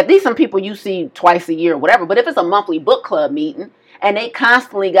 100%. Yeah, these some people you see twice a year or whatever. But if it's a monthly book club meeting and they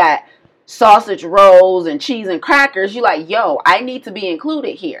constantly got sausage rolls and cheese and crackers, you like, yo, I need to be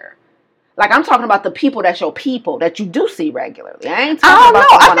included here. Like, I'm talking about the people that's your people that you do see regularly. I ain't talking about I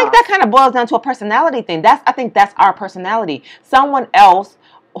don't know. I think that kind of boils down to a personality thing. I think that's our personality. Someone else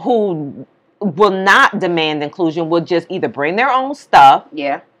who will not demand inclusion will just either bring their own stuff,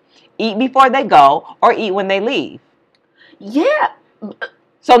 eat before they go, or eat when they leave. Yeah.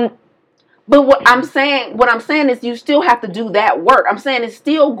 So, but what I'm saying is you still have to do that work. I'm saying it's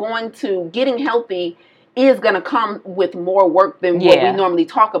still getting healthy is going to come with more work than what we normally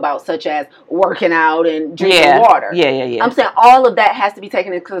talk about, such as working out and drinking water. Yeah. I'm saying all of that has to be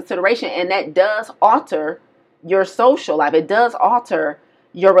taken into consideration, and that does alter your social life. It does alter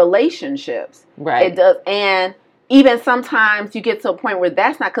your relationships. Right. It does. And even sometimes you get to a point where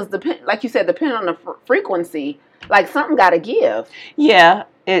that's not, because like you said, depending on the frequency, like something got to give. Yeah,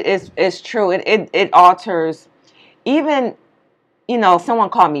 it's true. It alters. Even, someone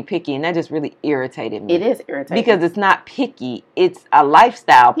called me picky, and that just really irritated me. It is irritating. Because it's not picky. It's a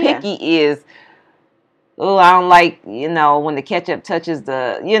lifestyle. Yeah. Picky is, I don't like, when the ketchup touches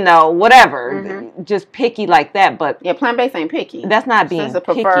the, whatever. Mm-hmm. Just picky like that. But yeah, plant-based ain't picky. That's not being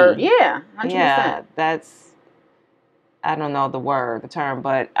picky. Yeah, 100%. Yeah, that's, I don't know the term,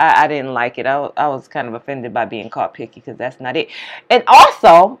 but I didn't like it. I was kind of offended by being called picky because that's not it. And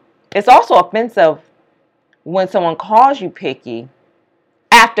also, it's also offensive when someone calls you picky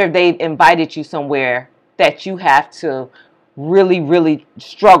after they've invited you somewhere that you have to really, really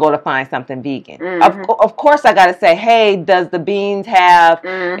struggle to find something vegan. Mm-hmm. Of course, I got to say, hey, does the beans have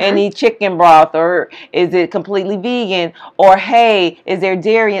any chicken broth, or is it completely vegan? Or, hey, is there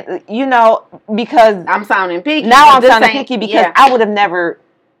dairy? Because I'm sounding picky. Now I'm sounding picky because I would have never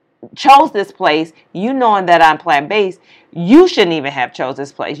chose this place. Knowing that I'm plant-based, you shouldn't even have chose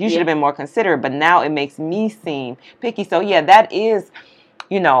this place. You should have been more considerate. But now it makes me seem picky. So, yeah, that is,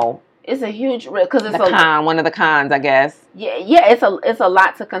 it's a huge risk because it's one of the cons, I guess. Yeah, it's a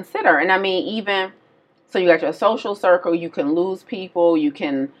lot to consider, and I mean, even so, you got your social circle. You can lose people. You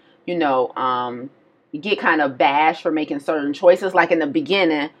can, you get kind of bashed for making certain choices. Like in the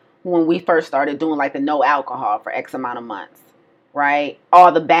beginning, when we first started doing like the no alcohol for X amount of months, right?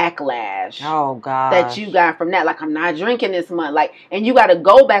 All the backlash, that you got from that. Like, I'm not drinking this month. Like, and you got to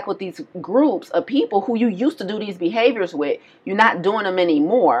go back with these groups of people who you used to do these behaviors with. You're not doing them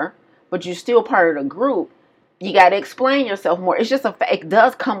anymore, but you're still part of the group. You got to explain yourself more. It's just it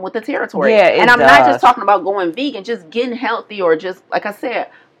does come with the territory. Yeah, and I'm not just talking about going vegan, just getting healthy, or just, like I said,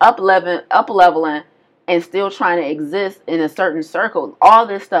 up leveling and still trying to exist in a certain circle. All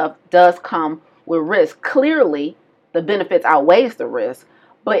this stuff does come with risk. Clearly, the benefits outweighs the risk,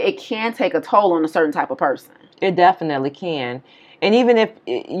 but it can take a toll on a certain type of person. It definitely can. And even if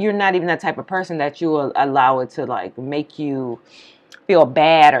you're not even that type of person that you will allow it to like make you feel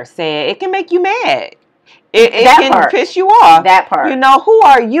bad or sad, it can make you mad. It can piss you off. That part. Who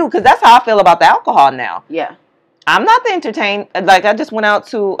are you? Because that's how I feel about the alcohol now. Yeah. I'm not the entertain. Like, I just went out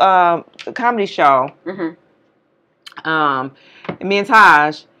to a comedy show. Mm-hmm. Me and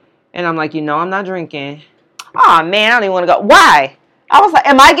Taj, and I'm like, I'm not drinking. Oh man, I don't even want to go. Why? I was like,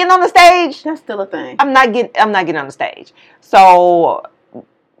 am I getting on the stage? That's still a thing. I'm not getting on the stage. So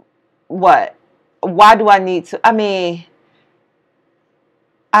what? Why do I need to? I mean,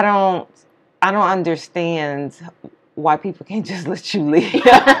 I don't understand why people can't just let you live.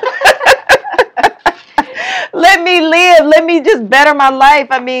 Let me live. Let me just better my life.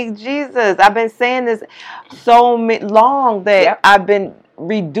 I mean, Jesus, I've been saying this so long that I've been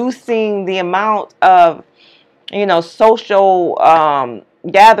reducing the amount of, social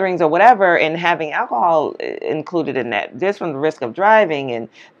gatherings or whatever, and having alcohol included in that. Just from the risk of driving and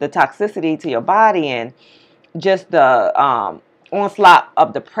the toxicity to your body, and just the onslaught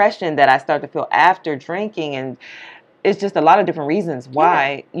of depression that I start to feel after drinking. And it's just a lot of different reasons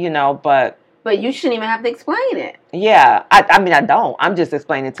why, But you shouldn't even have to explain it. Yeah, I mean, I don't. I'm just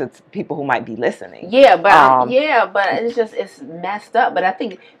explaining to people who might be listening. Yeah, but it's messed up. But I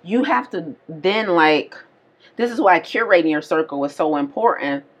think you have to then, like, this is why curating your circle is so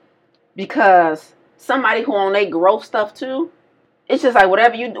important, because somebody who on their growth stuff too, it's just like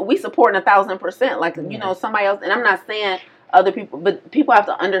whatever you do, we supporting 1,000%. Like, somebody else, and I'm not saying other people, but people have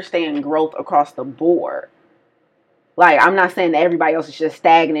to understand growth across the board. Like, I'm not saying that everybody else is just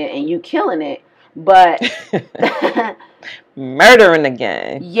stagnant and you killing it, but murdering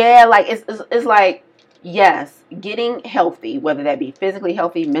again. Yeah, like it's like, yes, getting healthy, whether that be physically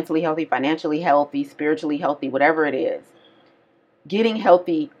healthy, mentally healthy, financially healthy, spiritually healthy, whatever it is. Getting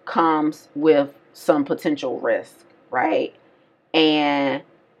healthy comes with some potential risk, right? And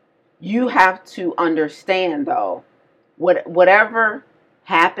you have to understand, though, whatever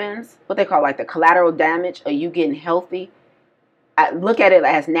happens, what they call like the collateral damage of you getting healthy, I look at it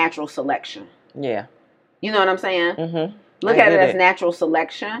as natural selection. Yeah. You know what I'm saying? Mm-hmm. Look at it as natural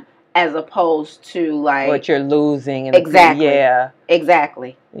selection as opposed to like what you're losing. Exactly. Yeah.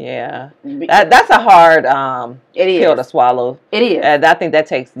 Exactly. Yeah. That's a hard pill to swallow. It is. I think that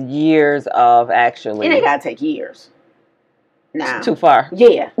takes years of actually. It ain't gotta take years. Nah. It's too far.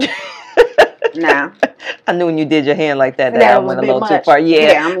 Yeah. Nah. I knew when you did your hand like that I went a little too far.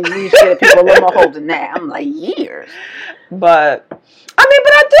 Yeah. I'm used to people a little more hope than that. I'm like, years. But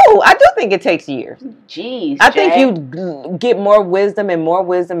I do think it takes years. Jeez. I think you get more wisdom and more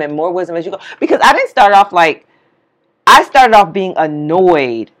wisdom and more wisdom as you go. Because I started off being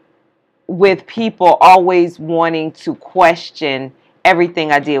annoyed with people always wanting to question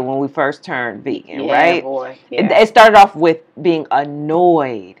everything I did when we first turned vegan, right? Boy. Yeah. It started off with being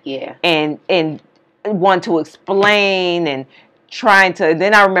annoyed. Yeah. And want to explain and trying to.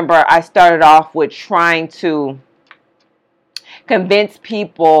 Then I remember I started off with trying to convince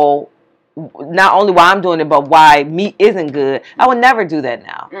people not only why I'm doing it, but why meat isn't good. I would never do that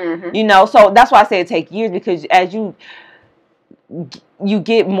now. Mm-hmm. You know, so that's why I say it takes years, because as you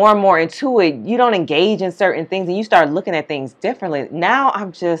get more and more into it, you don't engage in certain things and you start looking at things differently. Now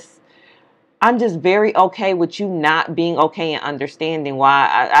I'm just very okay with you not being okay and understanding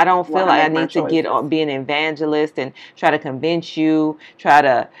why. I don't feel like I need to be an evangelist and try to convince you, try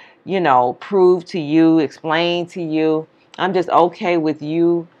to, prove to you, explain to you. I'm just okay with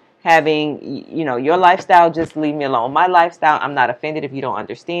you having, your lifestyle. Just leave me alone. My lifestyle, I'm not offended if you don't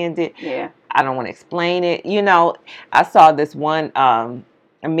understand it. Yeah. I don't want to explain it. I saw this one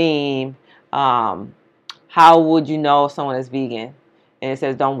meme. How would you know if someone is vegan? And it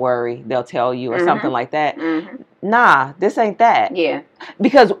says, don't worry, they'll tell you, or something like that. Mm-hmm. Nah, this ain't that. Yeah.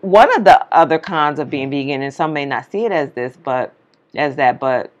 Because one of the other cons of being vegan, and some may not see it as this, but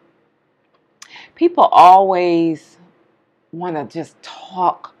people always want to just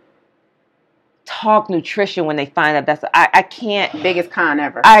talk nutrition when they find out I can't. Biggest con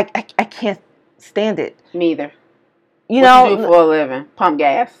ever. I can't stand it. Me either. What you do for a living? Pump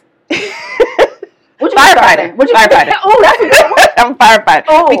gas. Firefighter. Firefighter. Oh, that's a good one. I'm a firefighter.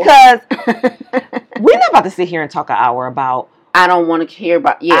 Oh. Because we're not about to sit here and talk an hour about. I don't want to hear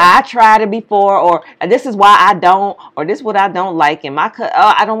about. Yeah. I tried it before, or this is why I don't, or this is what I don't like in my.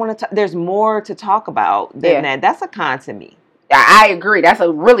 I don't want to. There's more to talk about than that. That's a con to me. I agree. That's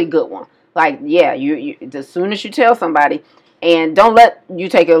a really good one. Like, yeah, you as soon as you tell somebody, and don't let you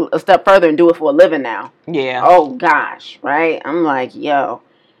take a step further and do it for a living now. Yeah. Oh gosh, right? I'm like, yo.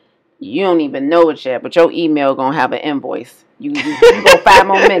 You don't even know it yet, but your email gonna have an invoice. You go 5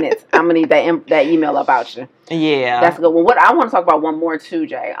 more minutes. I'm gonna need that email about you. Yeah, that's a good one. What I want to talk about one more too,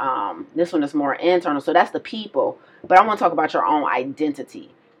 Jay. This one is more internal, so that's the people. But I want to talk about your own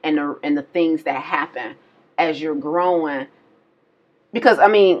identity and the things that happen as you're growing. Because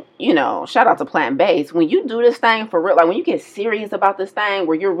shout out to plant-based. When you do this thing for real, like when you get serious about this thing,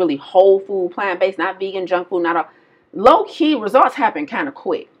 where you're really whole food, plant-based, not vegan, junk food, low key results happen kind of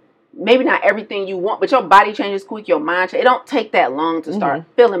quick. Maybe not everything you want, but your body changes quick, your mind changes. It don't take that long to start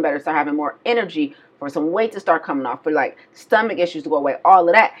feeling better, start having more energy, for some weight to start coming off, for like stomach issues to go away, all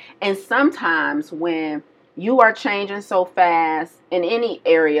of that. And sometimes when you are changing so fast in any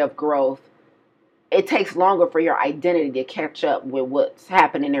area of growth, it takes longer for your identity to catch up with what's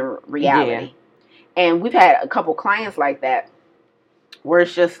happening in reality. Yeah. And we've had a couple clients like that, where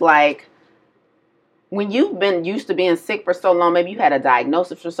it's just like, when you've been used to being sick for so long, maybe you had a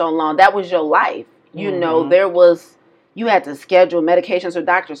diagnosis for so long, that was your life. You had to schedule medications or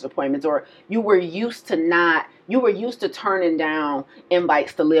doctor's appointments, or you were used to turning down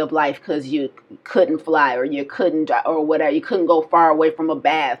invites to live life because you couldn't fly, or you couldn't, or whatever, you couldn't go far away from a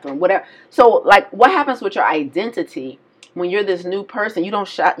bathroom, whatever. So like, what happens with your identity when you're this new person? You don't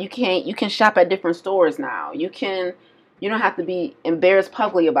shop, you can shop at different stores now. You don't have to be embarrassed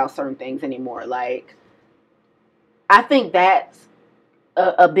publicly about certain things anymore. Like, I think that's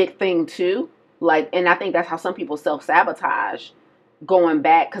a big thing too. Like, and I think that's how some people self-sabotage going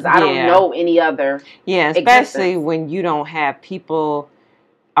back, because I don't know any other. Yeah, especially when you don't have people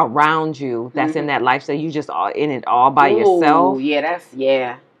around you that's in that lifestyle. You just are in it all by yourself.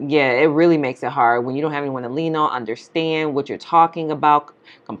 Yeah, Yeah, it really makes it hard when you don't have anyone to lean on, understand what you're talking about,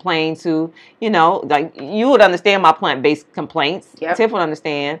 complain to. Like, you would understand my plant-based complaints. Yep. Tiff would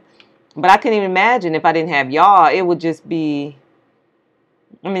understand. But I couldn't even imagine if I didn't have y'all. It would just be,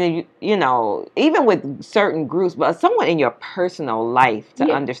 even with certain groups, but someone in your personal life to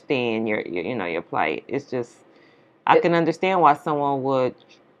understand your plight. It's just, I can understand why someone would,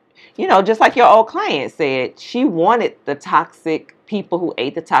 just like your old client said, she wanted the toxic people who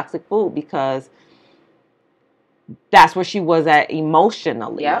ate the toxic food because that's where she was at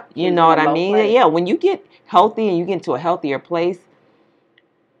emotionally. Yep. You know what I mean? Place. Yeah, when you get healthy and you get into a healthier place,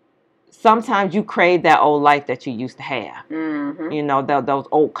 sometimes you crave that old life that you used to have. Mm-hmm. Those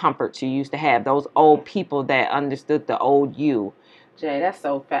old comforts you used to have, those old people that understood the old you. Jay, that's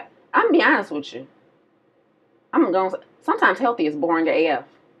so fat. I'm going to be honest with you. Sometimes healthy is boring AF.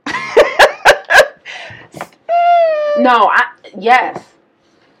 Yes.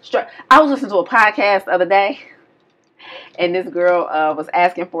 I was listening to a podcast the other day, and this girl was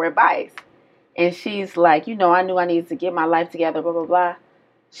asking for advice. And she's like, I knew I needed to get my life together, blah, blah, blah.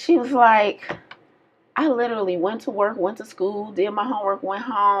 She was like, I literally went to work, went to school, did my homework, went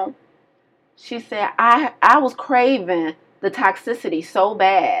home. She said, I was craving the toxicity so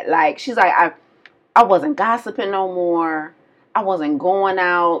bad. Like, she's like, I wasn't gossiping no more. I wasn't going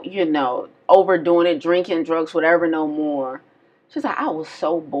out, overdoing it, drinking, drugs, whatever no more. She's like, I was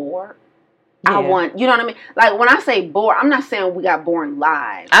so bored. Yeah. You know what I mean? Like, when I say bored, I'm not saying we got boring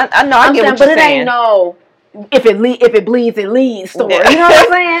lives. I know, I get what you're saying. But it ain't no, if it bleeds, it leads story. You know what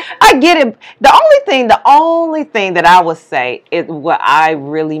I'm saying? I get it. The only thing that I would say is what I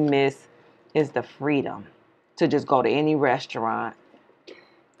really miss is the freedom to just go to any restaurant.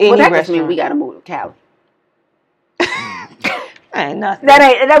 That just means we got to move to Cali. Ain't nothing. We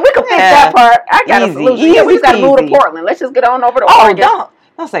can fix that part. I got a solution. Yeah, we got to move to Portland. Let's just get on over to Oregon.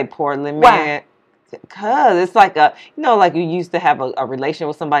 Don't say Portland, man. Because it's like like you used to have a relation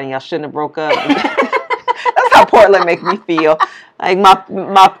with somebody and y'all shouldn't have broke up. That's how Portland makes me feel. Like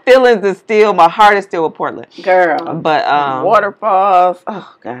my feelings is still, my heart is still with Portland. Girl. But waterfalls.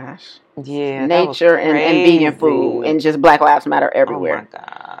 Oh gosh. Yeah. Nature and vegan food and just Black Lives Matter everywhere. Oh my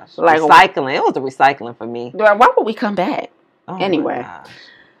gosh. Like recycling. It was the recycling for me. Why would we come back? Oh anyway.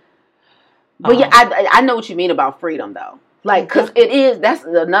 But yeah, I know what you mean about freedom though. Like, because that's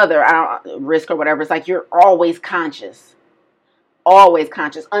another risk or whatever. It's like you're always conscious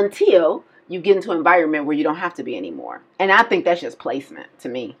until you get into an environment where you don't have to be anymore. And I think that's just placement to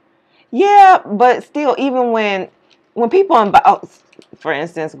me. Yeah, but still, even when people, for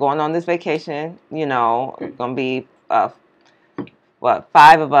instance, going on this vacation, it's going to be, 5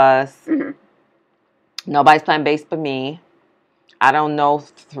 of us. Mm-hmm. Nobody's playing bass but me. I don't know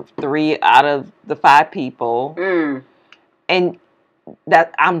 3 out of the 5 people. Mm. And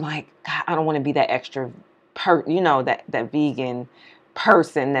that I'm like, God, I don't want to be that extra, that vegan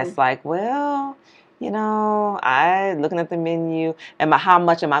person that's like, well, I looking at the menu, how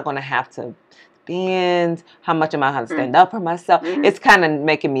much am I going to have to spend? How much am I going to stand up for myself? Mm-hmm. It's kind of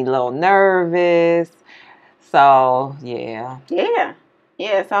making me a little nervous. So, yeah. Yeah.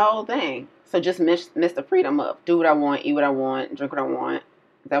 Yeah, it's the whole thing. So just miss the freedom up. Do what I want, eat what I want, drink what I want.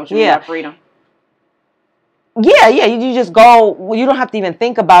 Is that what you mean by freedom? Yeah. You just go. Well, you don't have to even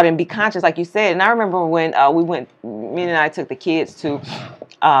think about it and be conscious, like you said. And I remember when me and I took the kids to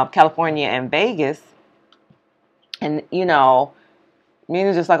California and Vegas, and me and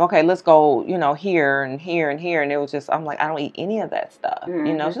was just like, okay, let's go, here and here and here, and it was just, I'm like, I don't eat any of that stuff,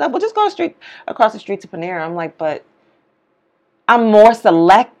 Mm-hmm. She's like, well, just go across the street to Panera. I'm like, but I'm more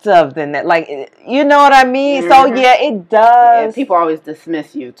selective than that. Like, you know what I mean? Mm-hmm. So, yeah, it does. Yeah, people always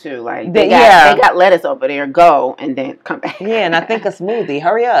dismiss you, too. Like, they got lettuce over there. Go, and then come back. Yeah, and I think a smoothie.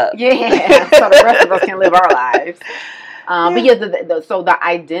 Hurry up. Yeah, so the rest of us can live our lives. But, yeah, so the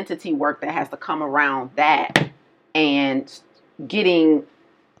identity work that has to come around that and it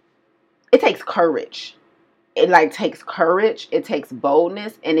takes courage. It, takes courage. It takes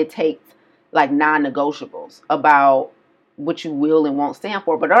boldness. And it takes, non-negotiables about what you will and won't stand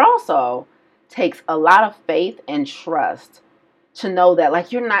for, but it also takes a lot of faith and trust to know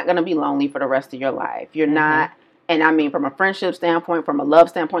that you're not going to be lonely for the rest of your life. You're mm-hmm. not, and I mean from a friendship standpoint, from a love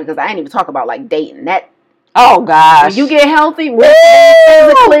standpoint, because I ain't even talk about dating. That, oh gosh, when you get healthy,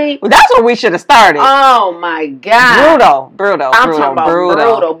 physically, that's where we should have started. Oh my God, brutal. I'm talking about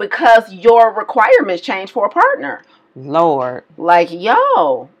brutal because your requirements change for a partner. Lord,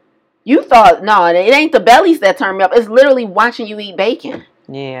 you thought, no, it ain't the bellies that turn me up. It's literally watching you eat bacon.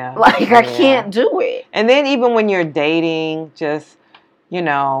 Yeah. I can't do it. And then even when you're dating, just,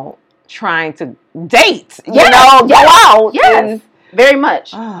 trying to date, go out. Yes, very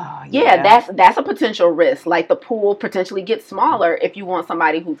much. Oh, yeah, that's a potential risk. The pool potentially gets smaller if you want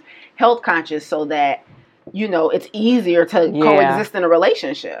somebody who's health conscious so that, it's easier to coexist in a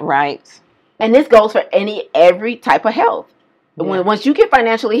relationship. Right. And this goes for every type of health. Once you get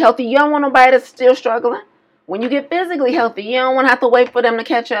financially healthy, you don't want nobody that's still struggling. When you get physically healthy, you don't want to have to wait for them to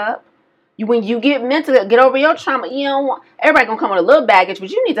catch up. when you get mentally get over your trauma, you don't want everybody gonna come with a little baggage, but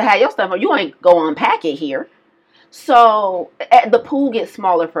you need to have your stuff. You ain't go unpack it here. So the pool gets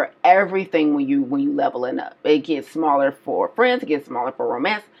smaller for everything when you leveling up. It gets smaller for friends. It gets smaller for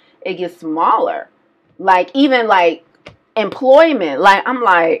romance. It gets smaller, like even like employment. Like I'm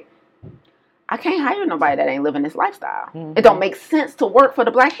like, I can't hire nobody that ain't living this lifestyle. Mm-hmm. It don't make sense to work for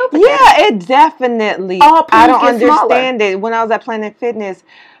the Black Health Academy. Yeah, it definitely. I don't understand it. When I was at Planet Fitness,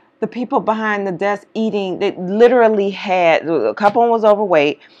 the people behind the desk eating, they literally had a couple was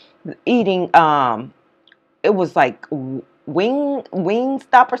overweight, eating. It was like wing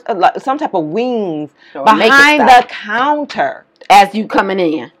stoppers, some type of wings behind the counter as you coming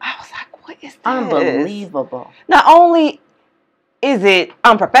in. I was like, what is this? Unbelievable. Not only is it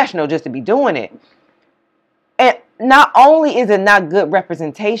unprofessional just to be doing it, and not only is it not good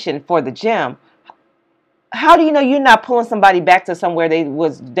representation for the gym, how do you know you're not pulling somebody back to somewhere they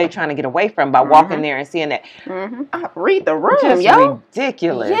trying to get away from by walking there and seeing that? Read the room, just yo.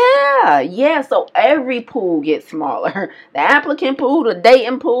 Ridiculous. Yeah. So every pool gets smaller. The applicant pool, the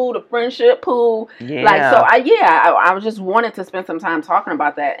dating pool, the friendship pool. Yeah. Like so, I was just wanted to spend some time talking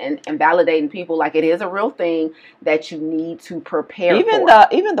about that and validating people. Like it is a real thing that you need to prepare for.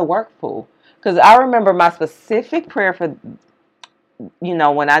 Even the work pool, because I remember my specific prayer for,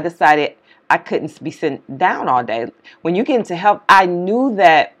 when I decided I couldn't be sitting down all day. When you get into health, I knew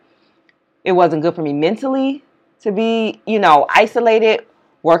that it wasn't good for me mentally to be, isolated,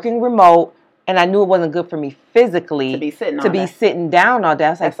 working remote, and I knew it wasn't good for me physically to be sitting down all day. I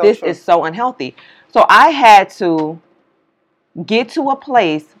was like, this is so unhealthy. So I had to get to a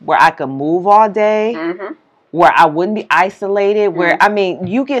place where I could move all day, where I wouldn't be isolated, where,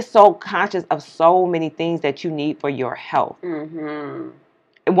 you get so conscious of so many things that you need for your health.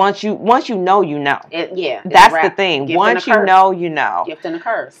 Once you know, you know. That's the thing. Once you know, you know. Gift and a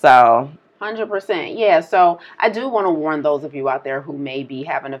curse. So 100%. Yeah. So I do want to warn those of you out there who may be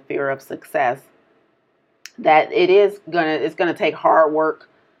having a fear of success that it's gonna take hard work,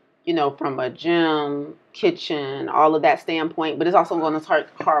 from a gym, kitchen, all of that standpoint. But it's also going to take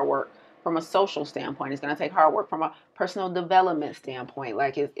hard work from a social standpoint. It's going to take hard work from a personal development standpoint.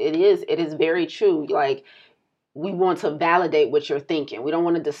 Like it is very true. Like, we want to validate what you're thinking. We don't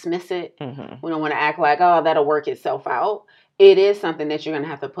want to dismiss it. We don't want to act like, oh, that'll work itself out. It is something that you're going to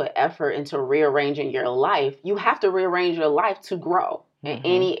have to put effort into rearranging your life. You have to rearrange your life to grow. In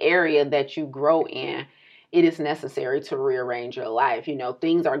any area that you grow in, it is necessary to rearrange your life.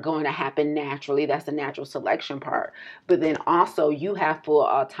 Things are going to happen naturally. That's the natural selection part. But then also you have full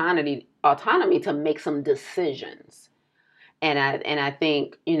autonomy to make some decisions. And I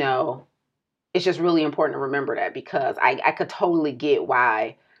think, it's just really important to remember that, because I could totally get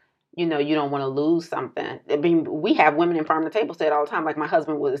why, you don't want to lose something. I mean, we have women in Farm to Table say it all the time, like, my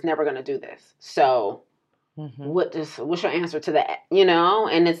husband was never going to do this. So what's your answer to that?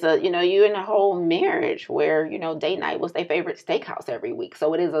 And it's you're in a whole marriage where, date night was their favorite steakhouse every week.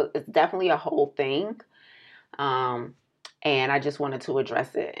 So it's definitely a whole thing. And I just wanted to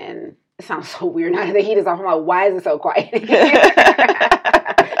address it. And it sounds so weird now that the heat is off. I'm like, why is it so quiet?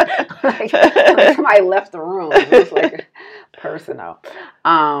 like somebody left the room. It was like personal.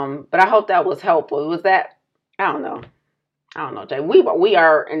 But I hope that was helpful. Was that? I don't know, Jay. We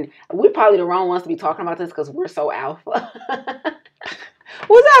are, and we're probably the wrong ones to be talking about this because we're so alpha.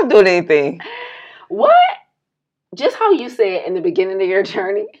 Was I doing anything? What? Just how you said in the beginning of your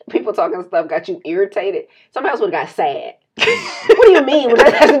journey, people talking stuff got you irritated. Somebody else would have got sad. What do you mean? What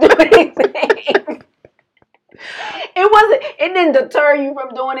does that have to do with anything? It didn't deter you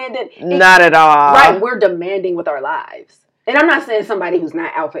from doing it. Not at all. Right, we're demanding with our lives. And I'm not saying somebody who's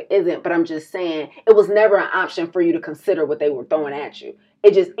not alpha isn't, but I'm just saying it was never an option for you to consider what they were throwing at you.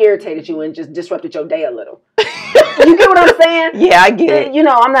 It just irritated you and just disrupted your day a little. You get what I'm saying? Yeah, I get it.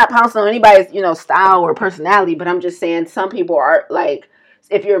 I'm not pouncing on anybody's, style or personality, but I'm just saying some people are like,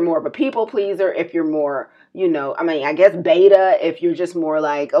 if you're more of a people pleaser, if you're more, I guess beta, if you're just more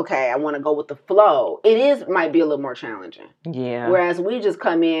like, okay, I want to go with the flow, might be a little more challenging. Yeah. Whereas we just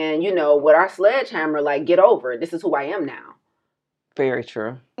come in, with our sledgehammer, like, get over it. This is who I am now. Very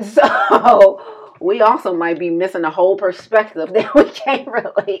true. So we also might be missing a whole perspective that we can't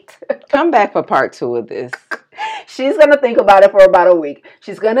relate to. Come back for part 2 of this. She's going to think about it for about a week.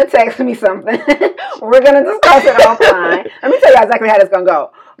 She's going to text me something. We're going to discuss it offline. Let me tell you exactly how this is going to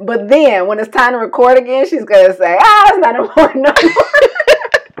go. But then when it's time to record again, she's going to say, it's not important no more.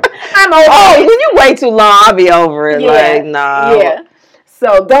 I'm over it. When you wait too long, I'll be over it. Yeah. Like, nah. Yeah.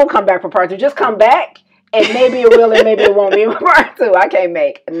 So don't come back for part 2. Just come back And maybe it will and maybe it won't be part two. I can't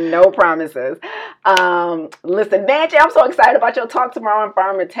make no promises. Listen, Vanjie, I'm so excited about your talk tomorrow on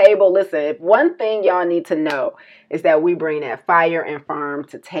Farm to Table. Listen, one thing y'all need to know is that we bring that fire and farm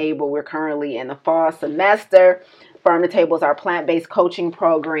to table. We're currently in the fall semester. Farm to Table is our plant-based coaching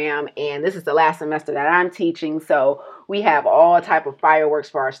program, and this is the last semester that I'm teaching. So we have all type of fireworks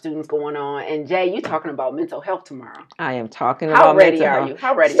for our students going on. And Jay, you talking about mental health tomorrow? I am talking about mental health. How ready are you?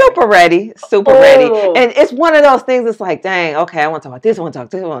 How ready? Super ready. Super ready. And it's one of those things. It's like, dang, okay, I want to talk about this. I want to talk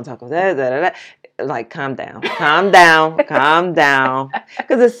about this. I want to talk about that. Like, calm down, calm down, calm down.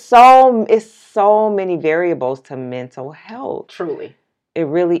 Because it's so many variables to mental health. Truly. It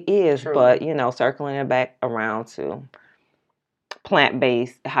really is. Truly. But, you know, circling it back around to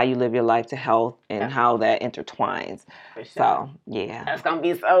plant-based, how you live your life to health and how that intertwines. For sure. So, yeah. That's going to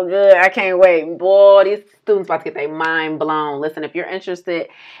be so good. I can't wait. Boy, these students about to get their mind blown. Listen, if you're interested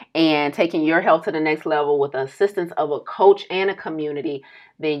in taking your health to the next level with the assistance of a coach and a community,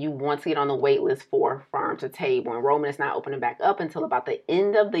 then you want to get on the wait list for Farm to Table. Enrollment is not opening back up until about the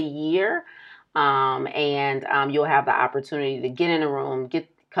end of the year. And you'll have the opportunity to get in a room,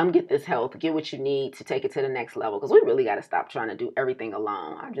 come get this health, get what you need to take it to the next level. Because we really got to stop trying to do everything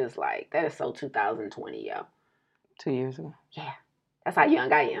alone. I'm just like, that is so 2020, yo. 2 years ago. Yeah. That's how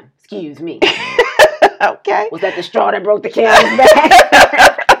young I am. Excuse me. Okay. Was that the straw that broke the camel's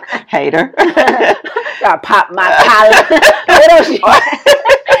back? Hater. I popped my collar. What else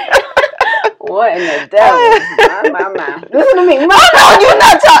What in the devil? My. Listen to me. No, you're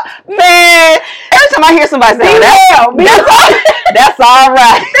not talking. Man, every time I hear somebody say that's all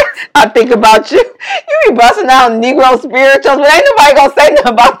right. I think about you. You be busting out Negro spirituals, but ain't nobody gonna say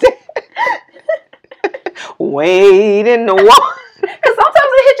nothing about that. Wait in the wall. Because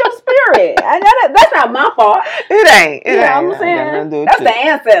sometimes it hit your spirit. That's not my fault. It ain't. You know what I'm saying? That's the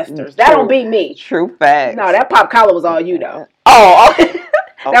ancestors. That don't be me. True facts. No, that pop collar was all you, though. Oh, okay.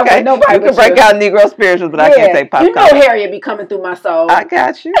 That nobody you can break out Negro spirituals, but I can't take pop collar. You know Harriet be coming through my soul. I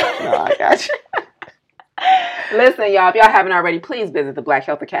got you. No, I got you. Listen, y'all, if y'all haven't already, please visit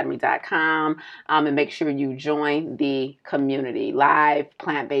theblackhealthacademy.com and make sure you join the community. Live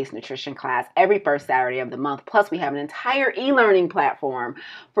plant-based nutrition class every first Saturday of the month. Plus, we have an entire e-learning platform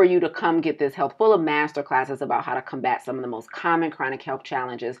for you to come get this health full of master classes about how to combat some of the most common chronic health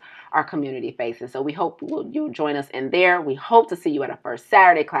challenges our community faces. So we hope you'll join us in there. We hope to see you at our first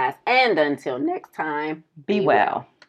Saturday class. And until next time, be well.